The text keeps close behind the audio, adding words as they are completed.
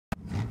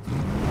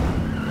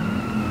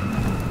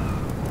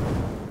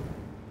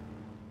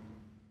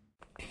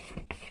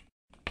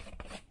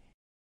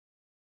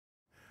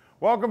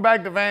Welcome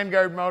back to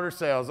Vanguard Motor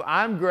Sales.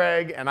 I'm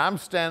Greg, and I'm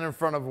standing in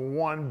front of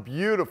one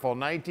beautiful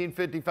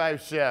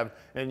 1955 Chev,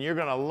 and you're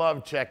gonna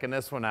love checking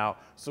this one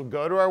out. So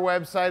go to our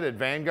website at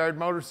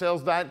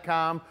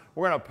vanguardmotorsales.com.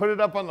 We're gonna put it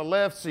up on the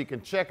lift so you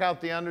can check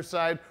out the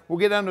underside. We'll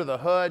get under the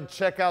hood,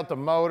 check out the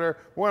motor.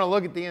 We're gonna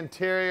look at the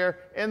interior,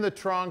 in the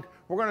trunk.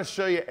 We're gonna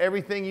show you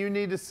everything you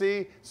need to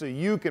see so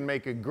you can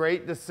make a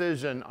great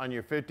decision on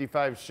your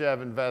 55 Chev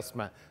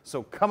investment.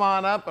 So come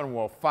on up and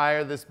we'll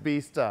fire this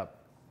beast up.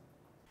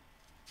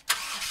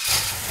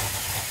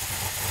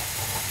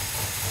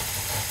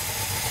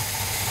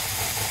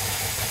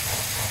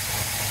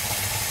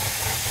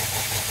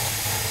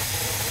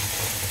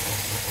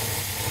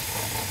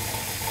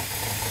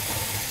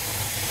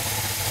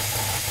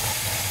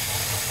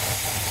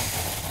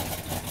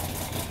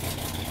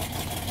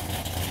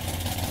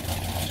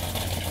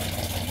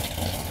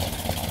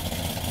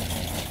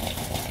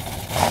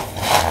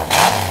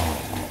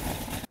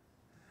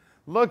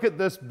 Look at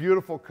this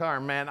beautiful car,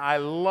 man. I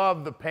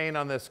love the paint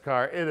on this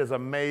car. It is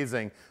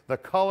amazing. The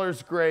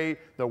color's great.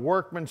 The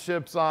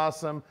workmanship's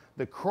awesome.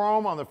 The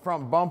chrome on the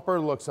front bumper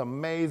looks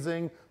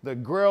amazing. The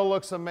grille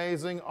looks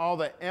amazing. All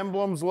the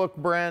emblems look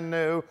brand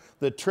new.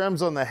 The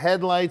trims on the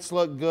headlights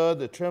look good.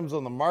 The trims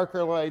on the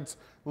marker lights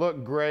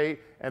look great.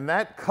 And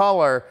that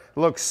color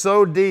looks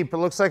so deep. It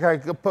looks like I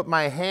could put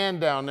my hand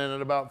down in it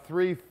about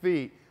 3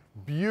 feet.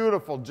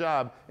 Beautiful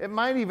job. It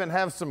might even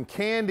have some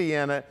candy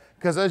in it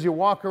because as you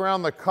walk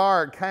around the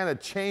car, it kind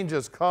of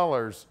changes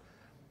colors.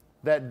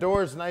 That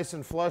door is nice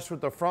and flush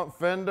with the front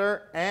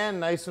fender and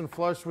nice and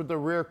flush with the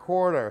rear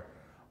quarter.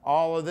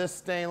 All of this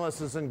stainless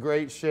is in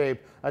great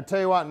shape. I tell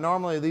you what,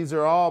 normally these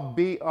are all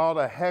beat all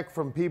to heck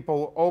from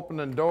people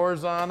opening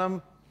doors on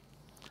them.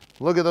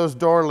 Look at those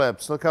door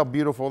lips. Look how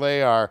beautiful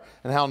they are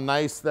and how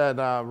nice that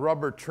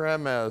rubber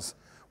trim is.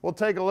 We'll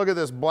take a look at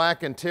this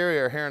black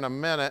interior here in a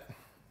minute.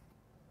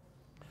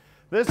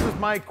 This is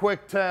my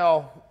quick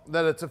tell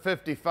that it's a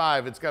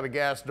 55. It's got a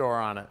gas door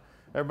on it.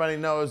 Everybody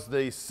knows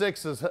the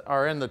 6s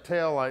are in the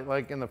tail light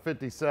like in the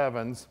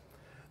 57s.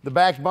 The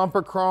back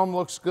bumper chrome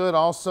looks good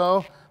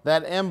also.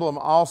 That emblem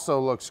also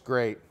looks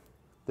great.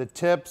 The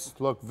tips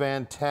look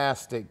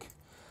fantastic.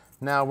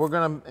 Now we're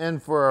gonna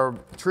in for a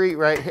treat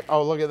right here.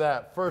 Oh, look at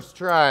that, first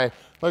try.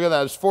 Look at that,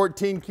 there's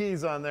 14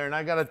 keys on there and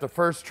I got it the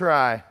first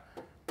try.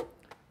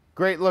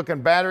 Great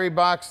looking battery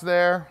box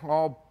there,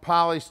 all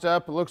polished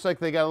up. It looks like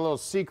they got a little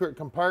secret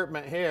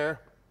compartment here.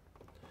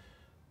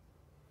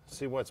 Let's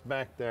see what's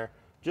back there.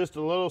 Just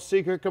a little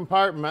secret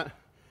compartment.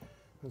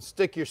 And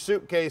stick your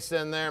suitcase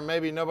in there,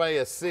 maybe nobody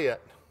will see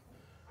it.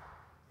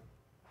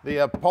 The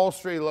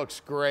upholstery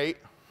looks great.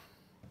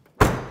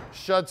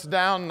 Shuts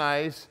down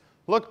nice.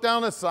 Look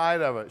down the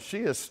side of it. She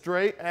is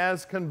straight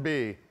as can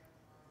be.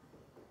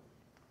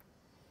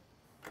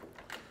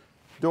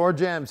 Door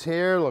jambs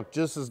here look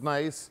just as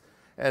nice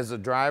as the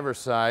driver's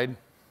side.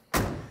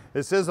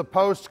 This is a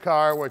post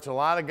car, which a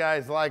lot of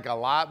guys like a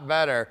lot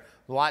better,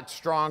 a lot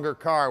stronger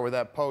car with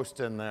that post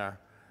in there.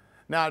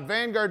 Now at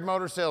Vanguard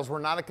Motor Sales, we're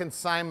not a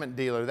consignment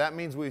dealer. That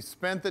means we've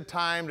spent the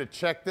time to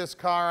check this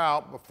car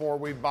out before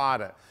we bought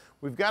it.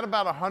 We've got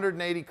about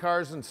 180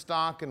 cars in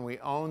stock and we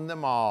own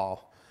them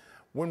all.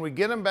 When we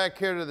get them back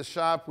here to the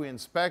shop, we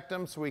inspect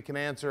them so we can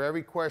answer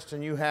every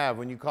question you have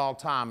when you call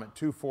Tom at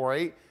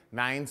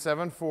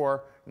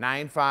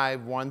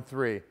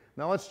 248-974-9513.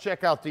 Now let's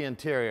check out the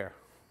interior.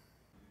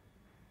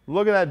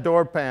 Look at that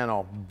door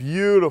panel,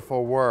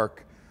 beautiful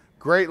work.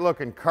 Great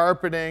looking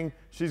carpeting.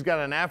 She's got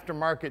an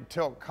aftermarket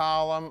tilt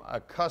column, a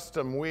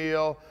custom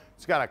wheel.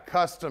 It's got a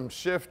custom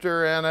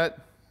shifter in it.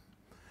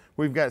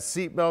 We've got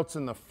seat belts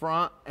in the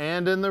front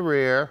and in the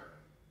rear.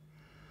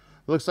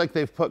 Looks like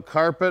they've put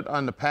carpet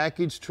on the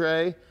package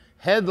tray.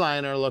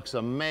 Headliner looks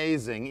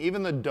amazing.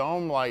 Even the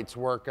dome lights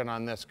working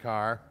on this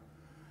car.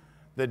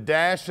 The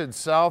dash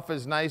itself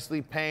is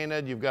nicely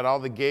painted. You've got all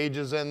the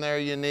gauges in there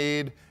you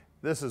need.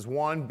 This is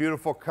one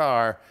beautiful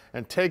car.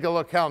 And take a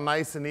look how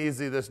nice and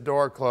easy this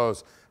door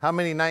closed. How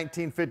many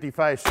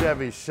 1955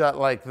 Chevys shut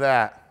like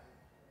that?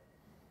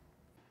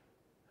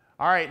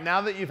 All right, now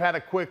that you've had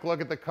a quick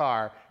look at the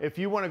car, if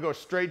you want to go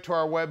straight to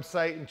our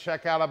website and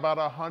check out about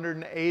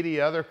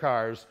 180 other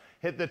cars,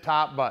 hit the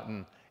top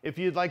button. If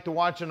you'd like to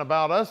watch an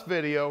About Us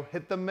video,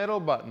 hit the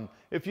middle button.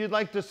 If you'd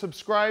like to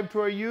subscribe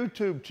to our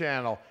YouTube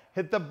channel,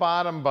 hit the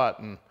bottom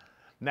button.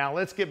 Now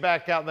let's get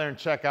back out there and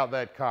check out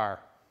that car.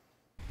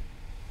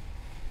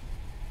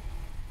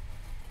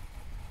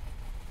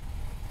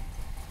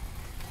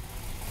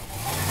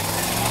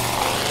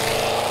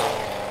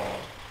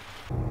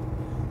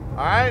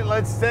 All right,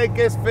 let's take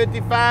this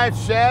 55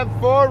 Chev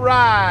for a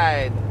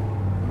ride.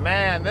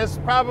 Man, this is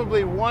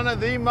probably one of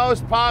the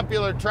most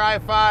popular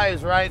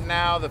Tri-5s right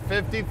now, the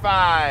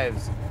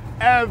 55s.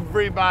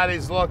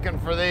 Everybody's looking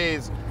for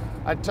these.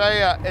 I tell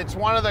you, it's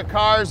one of the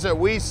cars that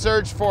we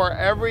search for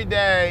every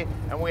day,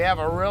 and we have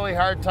a really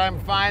hard time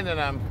finding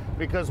them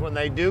because when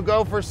they do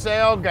go for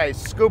sale,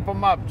 guys scoop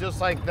them up just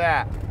like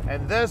that.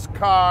 And this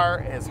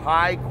car is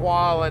high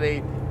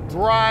quality,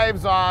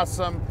 drives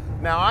awesome.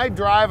 Now I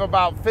drive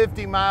about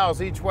 50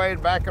 miles each way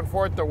back and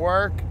forth to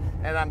work,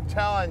 and I'm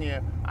telling you,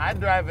 I'd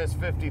drive this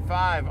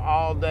 55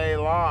 all day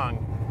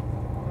long.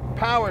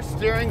 Power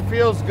steering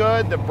feels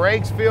good, the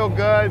brakes feel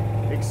good,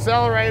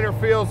 accelerator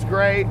feels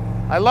great.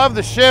 I love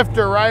the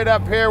shifter right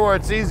up here where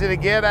it's easy to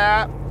get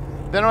at.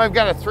 Then I've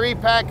got a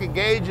 3-pack of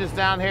gauges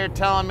down here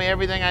telling me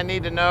everything I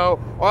need to know.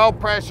 Oil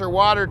pressure,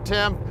 water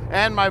temp,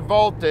 and my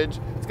voltage.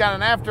 It's got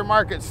an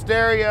aftermarket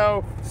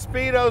stereo,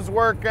 speedo's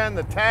working,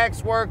 the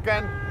tach's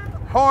working,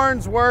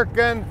 horn's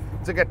working.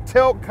 It's like a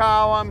tilt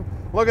column.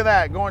 Look at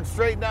that, going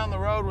straight down the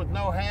road with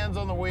no hands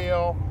on the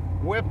wheel,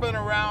 whipping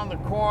around the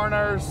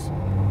corners.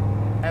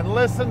 And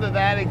listen to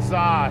that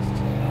exhaust.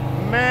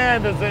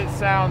 Man, does it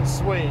sound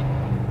sweet.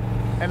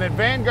 And at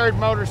Vanguard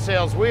Motor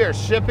Sales, we are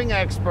shipping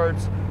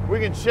experts. We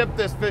can ship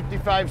this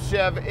 55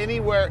 Chev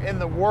anywhere in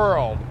the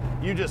world.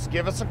 You just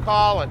give us a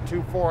call at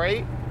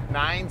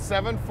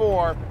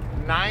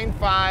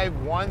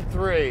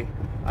 248-974-9513.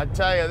 I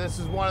tell you, this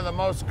is one of the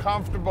most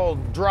comfortable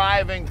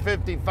driving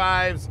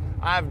 55s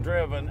I've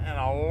driven in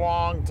a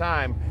long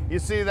time. You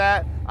see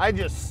that? I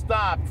just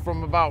stopped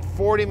from about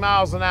 40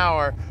 miles an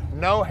hour,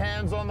 no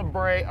hands on the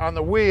brake, on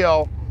the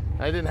wheel.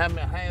 I didn't have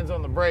my hands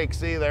on the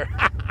brakes either.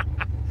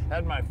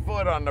 Had my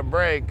foot on the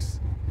brakes.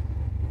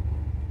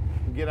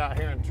 Get out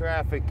here in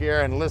traffic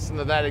here and listen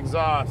to that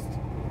exhaust.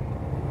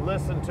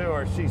 Listen to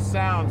her, she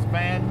sounds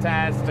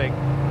fantastic.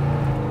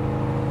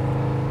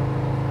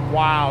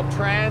 Wow,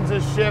 trans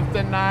is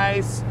shifting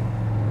nice.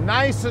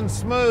 Nice and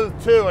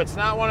smooth too. It's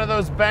not one of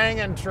those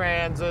banging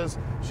transes.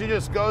 She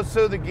just goes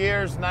through the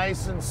gears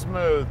nice and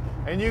smooth.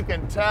 And you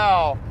can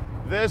tell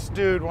this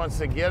dude wants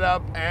to get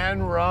up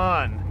and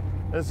run.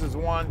 This is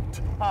one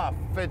tough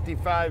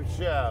 55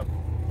 Chev.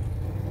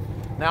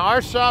 Now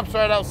our shop's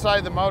right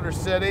outside the Motor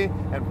City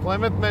in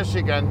Plymouth,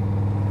 Michigan.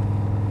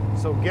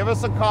 So give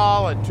us a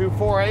call at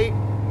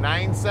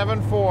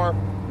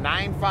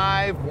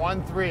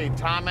 248-974-9513.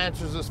 Tom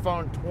answers his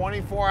phone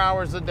 24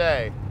 hours a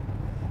day.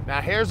 Now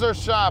here's our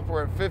shop.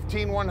 We're at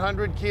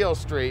 15100 Keel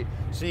Street.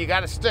 So you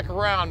gotta stick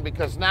around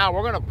because now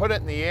we're gonna put it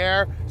in the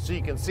air so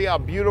you can see how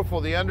beautiful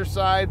the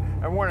underside,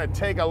 and we're gonna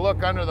take a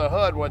look under the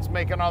hood, what's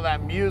making all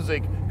that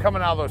music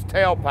coming out of those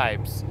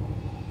tailpipes.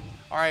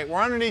 All right,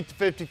 we're underneath the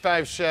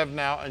 55 Chev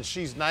now, and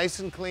she's nice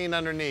and clean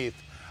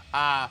underneath.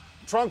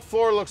 Trunk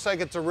floor looks like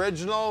it's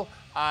original.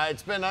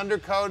 It's been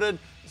undercoated.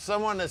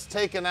 Someone has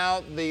taken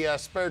out the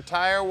spare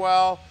tire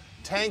well.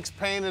 Tank's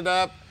painted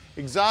up.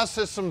 Exhaust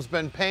system's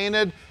been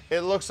painted.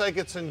 It looks like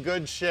it's in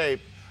good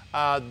shape.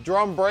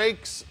 Drum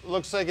brakes,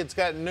 looks like it's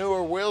got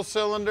newer wheel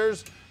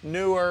cylinders,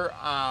 newer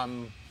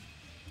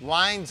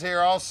lines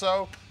here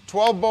also.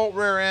 12-bolt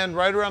rear end,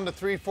 right around the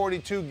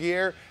 342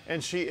 gear,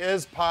 and she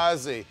is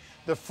posi.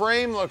 The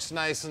frame looks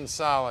nice and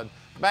solid.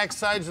 Back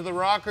sides of the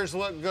rockers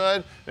look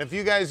good. And if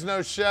you guys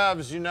know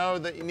Chevs, you know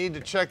that you need to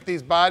check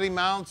these body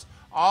mounts.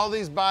 All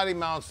these body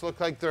mounts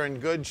look like they're in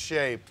good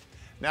shape.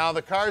 Now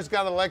the car's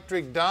got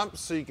electric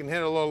dumps, so you can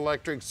hit a little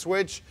electric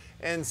switch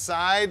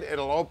inside.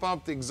 It'll open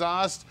up the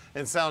exhaust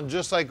and sound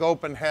just like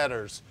open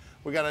headers.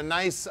 We got a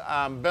nice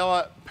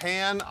billet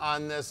pan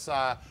on this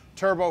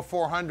Turbo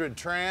 400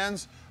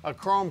 trans, a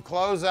chrome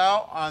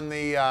closeout on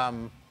the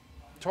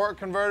torque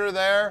converter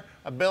there,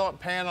 a billet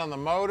pan on the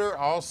motor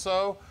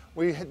also.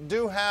 We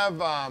do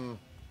have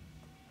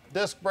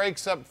disc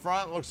brakes up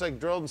front, looks like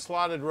drilled and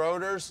slotted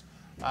rotors.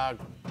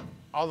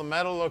 All the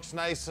metal looks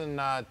nice and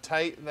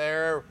tight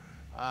there.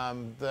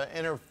 The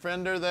inner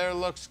fender there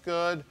looks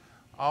good.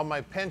 All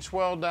my pinch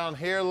weld down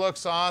here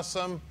looks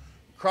awesome.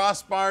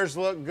 Crossbars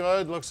look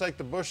good. Looks like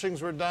the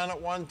bushings were done at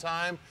one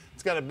time.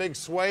 It's got a big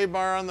sway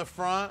bar on the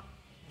front.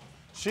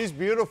 She's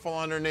beautiful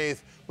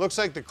underneath. Looks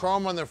like the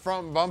chrome on the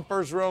front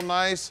bumper's real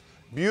nice.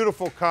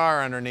 Beautiful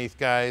car underneath,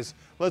 guys.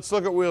 Let's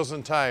look at wheels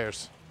and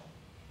tires.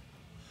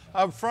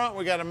 Up front,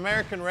 we got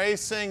American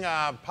Racing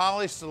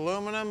polished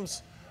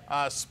aluminums,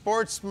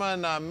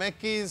 Sportsman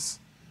Mickeys.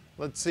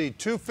 Let's see,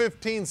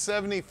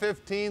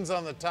 215/70/15s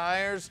on the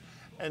tires,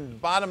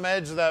 and bottom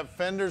edge of that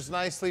fender's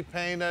nicely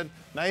painted,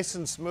 nice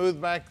and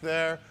smooth back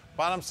there.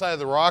 Bottom side of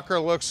the rocker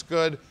looks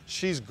good.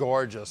 She's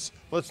gorgeous.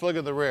 Let's look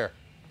at the rear.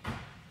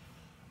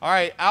 All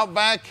right, out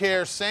back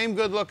here, same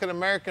good looking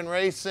American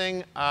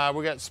Racing.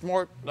 We got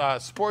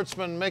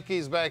Sportsman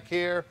Mickeys back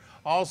here.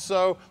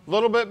 Also, a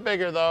little bit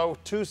bigger though,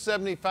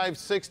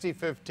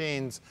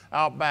 275/60/15s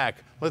out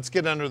back. Let's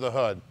get under the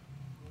hood.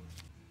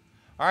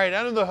 All right,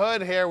 under the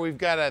hood here, we've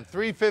got a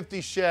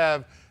 350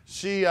 Chev.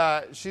 She's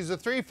a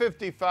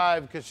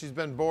 355 because she's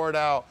been bored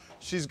out.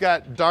 She's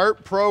got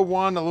Dart Pro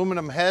 1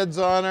 aluminum heads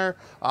on her,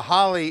 a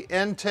Holley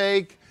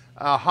intake,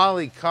 a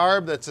Holley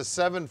carb, that's a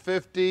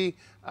 750,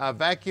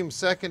 vacuum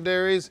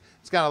secondaries.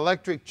 It's got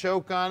electric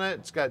choke on it.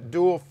 It's got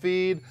dual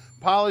feed,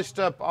 polished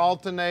up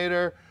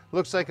alternator.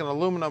 Looks like an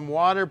aluminum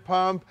water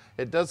pump.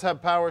 It does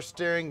have power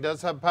steering,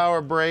 does have power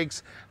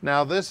brakes.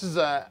 Now this is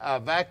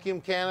a vacuum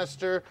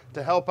canister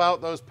to help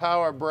out those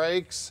power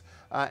brakes.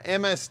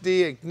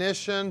 MSD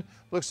ignition,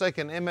 looks like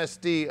an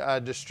MSD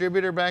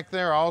distributor back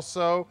there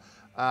also.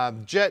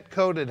 Jet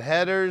coated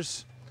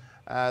headers.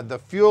 The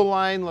fuel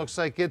line looks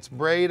like it's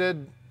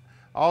braided.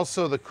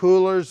 Also the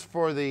coolers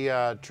for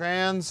the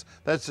trans,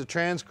 that's the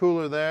trans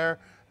cooler there.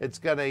 It's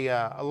got a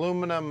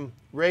aluminum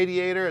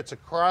radiator. It's a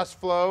cross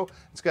flow.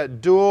 It's got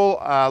dual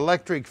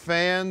electric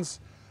fans.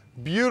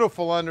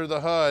 Beautiful under the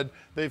hood.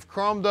 They've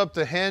chromed up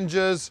the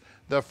hinges.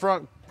 The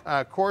front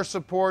core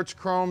support's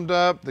chromed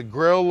up. The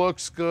grille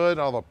looks good.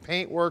 All the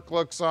paintwork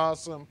looks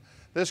awesome.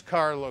 This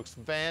car looks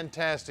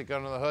fantastic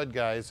under the hood,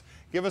 guys.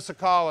 Give us a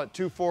call at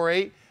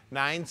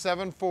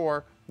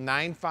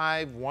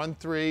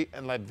 248-974-9513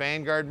 and let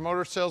Vanguard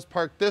Motor Sales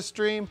park this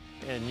dream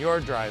in your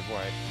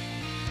driveway.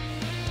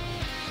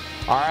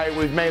 All right,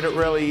 we've made it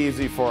really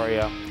easy for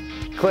you.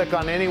 Click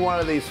on any one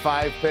of these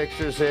 5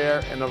 pictures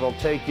here and it'll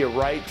take you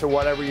right to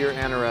whatever you're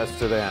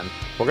interested in.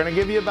 We're gonna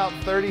give you about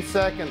 30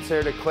 seconds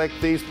here to click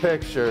these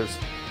pictures.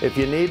 If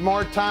you need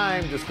more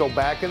time, just go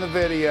back in the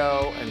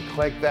video and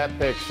click that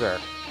picture.